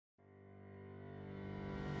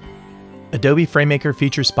Adobe FrameMaker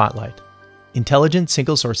Feature Spotlight, Intelligent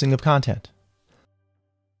Single Sourcing of Content.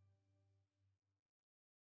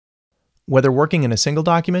 Whether working in a single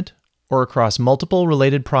document or across multiple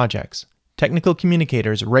related projects, technical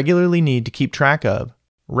communicators regularly need to keep track of,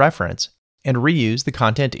 reference, and reuse the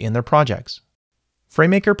content in their projects.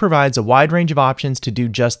 FrameMaker provides a wide range of options to do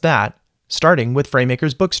just that, starting with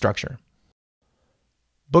FrameMaker's book structure.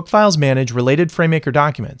 Book files manage related FrameMaker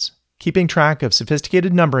documents, keeping track of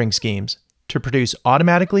sophisticated numbering schemes to produce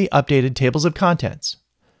automatically updated tables of contents,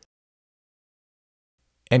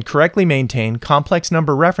 and correctly maintain complex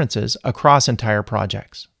number references across entire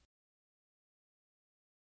projects.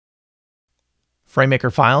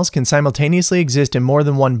 FrameMaker files can simultaneously exist in more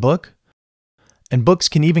than one book, and books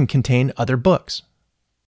can even contain other books.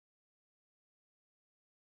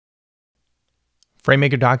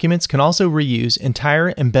 FrameMaker documents can also reuse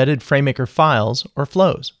entire embedded FrameMaker files or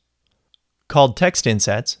flows. Called text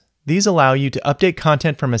insets, these allow you to update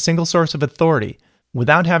content from a single source of authority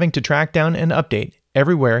without having to track down and update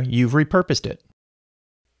everywhere you've repurposed it.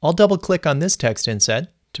 I'll double-click on this text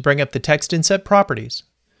inset to bring up the text inset properties,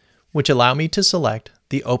 which allow me to select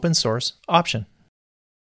the open source option.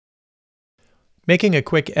 Making a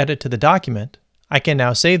quick edit to the document, I can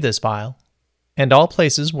now save this file, and all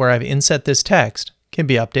places where I've inset this text can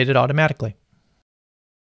be updated automatically.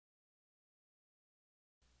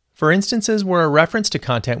 For instances where a reference to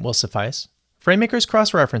content will suffice, FrameMaker's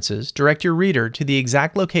cross-references direct your reader to the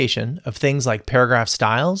exact location of things like paragraph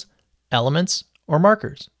styles, elements, or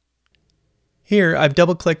markers. Here, I've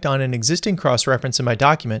double-clicked on an existing cross-reference in my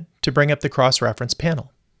document to bring up the cross-reference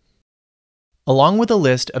panel. Along with a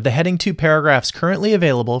list of the heading 2 paragraphs currently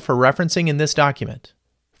available for referencing in this document,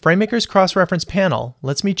 FrameMaker's cross-reference panel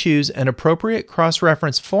lets me choose an appropriate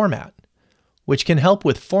cross-reference format, which can help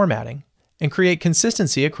with formatting and create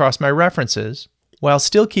consistency across my references while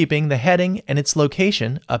still keeping the heading and its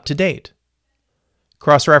location up to date.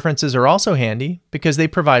 Cross-references are also handy because they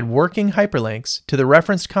provide working hyperlinks to the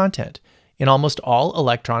referenced content in almost all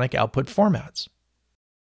electronic output formats.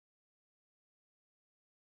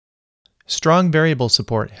 Strong variable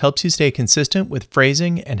support helps you stay consistent with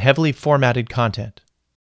phrasing and heavily formatted content.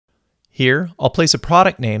 Here, I'll place a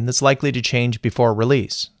product name that's likely to change before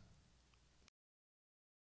release.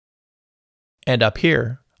 And up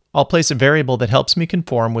here, I'll place a variable that helps me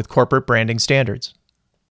conform with corporate branding standards.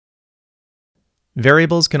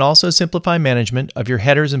 Variables can also simplify management of your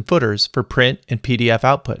headers and footers for print and PDF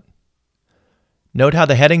output. Note how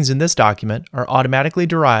the headings in this document are automatically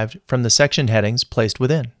derived from the section headings placed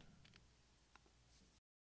within.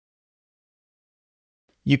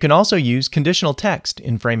 You can also use conditional text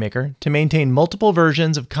in FrameMaker to maintain multiple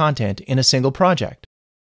versions of content in a single project.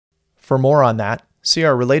 For more on that, see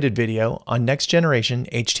our related video on next-generation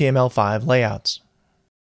HTML5 layouts.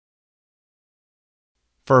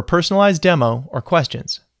 For a personalized demo or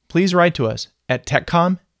questions, please write to us at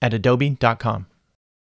techcom@adobe.com.